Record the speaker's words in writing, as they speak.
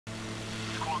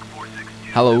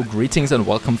Hello, greetings and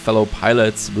welcome fellow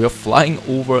pilots. We are flying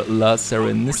over La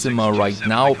Serenissima right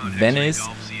now, Venice,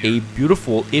 a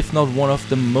beautiful, if not one of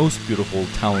the most beautiful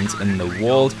towns in the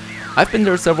world. I've been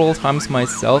there several times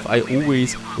myself. I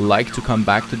always like to come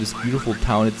back to this beautiful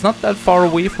town. It's not that far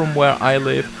away from where I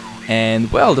live,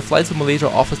 and well, the flight simulator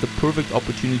offers the perfect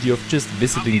opportunity of just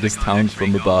visiting this town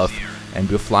from above. And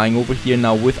we're flying over here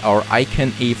now with our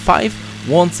Icon A5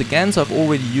 once again, so I've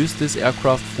already used this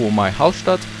aircraft for my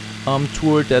Hallstatt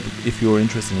tour. That if you're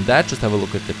interested in that, just have a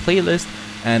look at the playlist.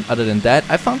 And other than that,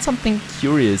 I found something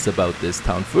curious about this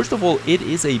town. First of all, it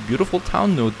is a beautiful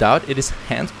town, no doubt. It is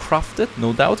handcrafted,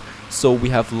 no doubt. So we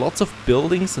have lots of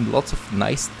buildings and lots of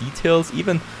nice details,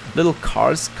 even little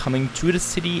cars coming to the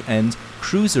city and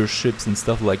cruiser ships and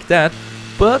stuff like that.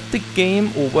 But the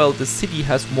game, or well, the city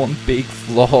has one big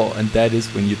flaw, and that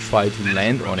is when you try to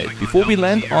land on it. Before we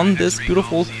land on this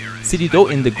beautiful city though,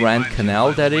 in the Grand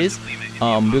Canal that is,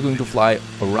 we're going to fly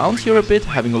around here a bit,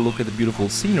 having a look at the beautiful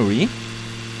scenery.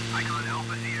 Icon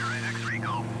Alpha Sierra X-Ray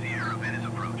Golf Sierra Venice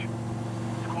approach.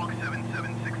 Squawk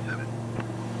 7767.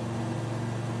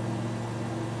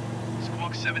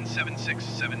 Squawk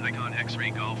 7767, Icon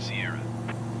X-Ray Golf Sierra.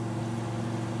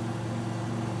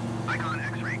 Icon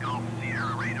X-Ray Golf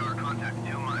Sierra radar contact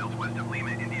 2 miles west of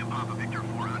Lima, India, Papa Victor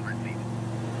 400 feet.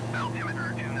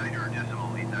 Altimeter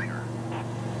 29.89.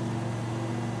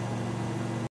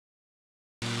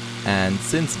 And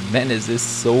since Venice is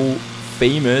so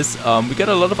famous, we got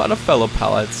a lot of other fellow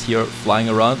pilots here flying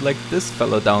around, like this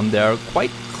fellow down there,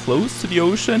 quite close to the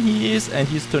ocean he is, and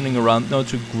he's turning around now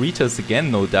to greet us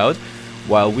again, no doubt,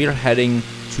 while we're heading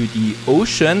to the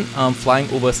ocean, flying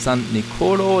over San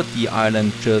Nicolo, the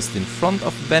island just in front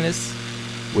of Venice,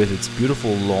 with its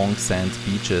beautiful long sand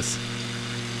beaches.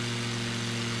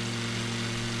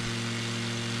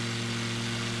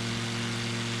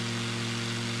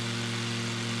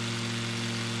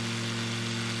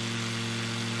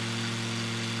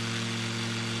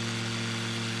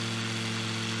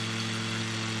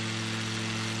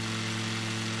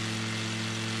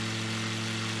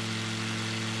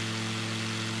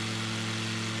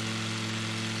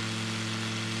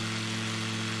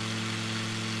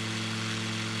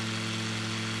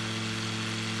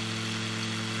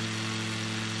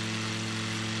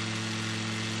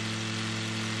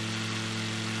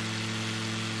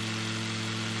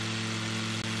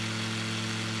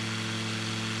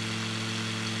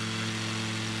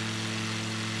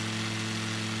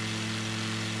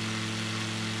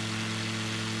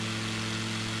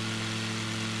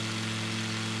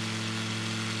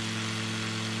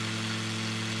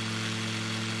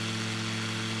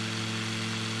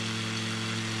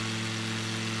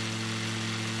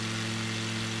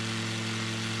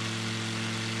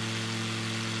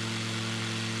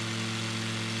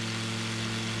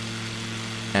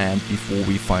 And before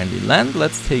we finally land,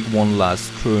 let's take one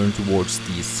last turn towards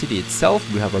the city itself.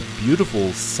 We have a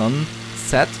beautiful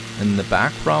sunset in the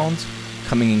background,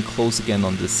 coming in close again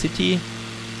on the city.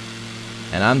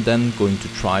 And I'm then going to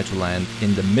try to land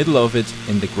in the middle of it,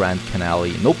 in the Grand Canal.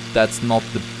 Nope, that's not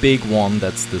the big one,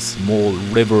 that's the small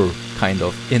river, kind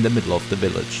of, in the middle of the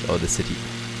village, or the city.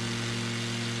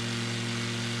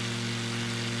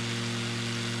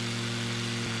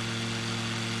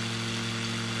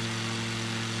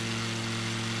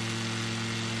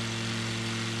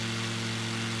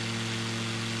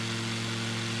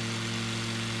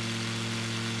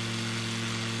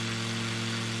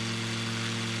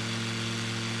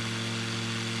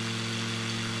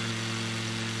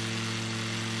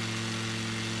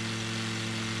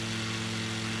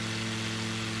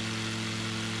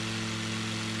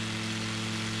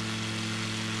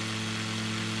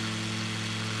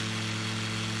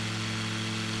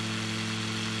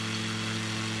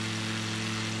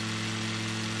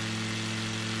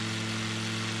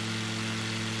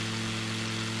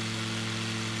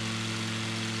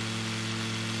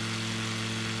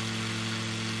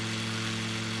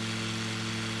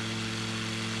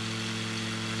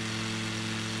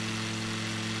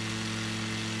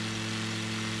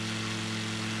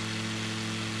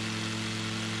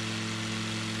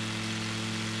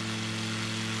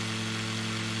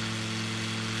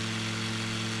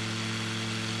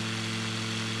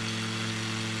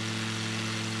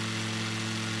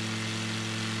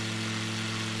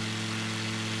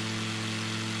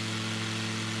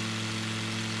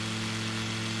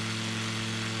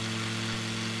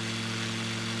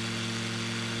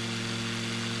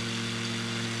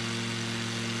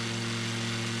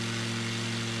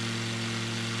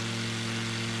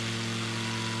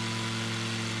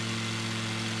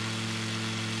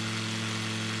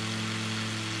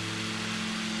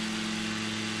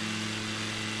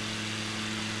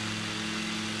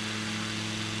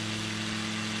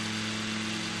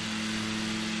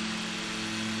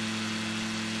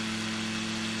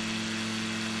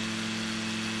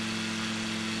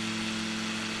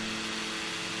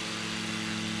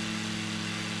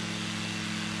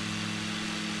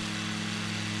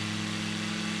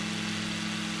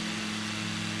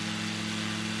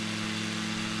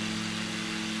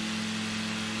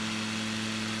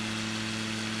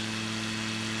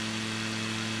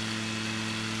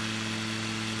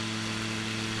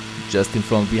 Just in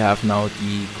front we have now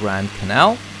the Grand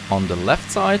Canal on the left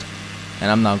side,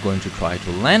 and I'm now going to try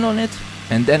to land on it,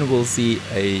 and then we'll see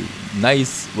a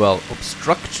nice, well,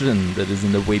 obstruction that is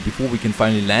in the way before we can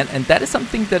finally land. And that is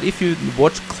something that if you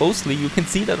watch closely, you can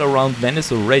see that around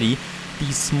Venice already,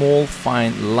 these small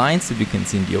fine lines that you can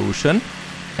see in the ocean.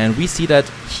 And we see that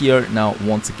here now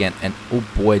once again, and oh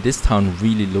boy, this town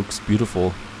really looks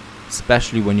beautiful,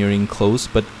 especially when you're in close.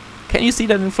 But can you see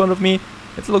that in front of me?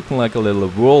 It's looking like a little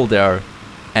world there.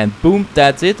 And boom,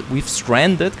 that's it. We've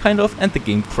stranded, kind of, and the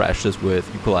game crashes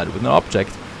with you collide with an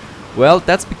object. Well,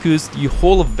 that's because the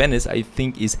whole of Venice, I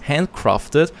think, is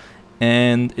handcrafted.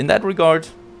 And in that regard,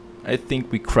 I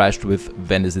think we crashed with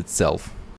Venice itself.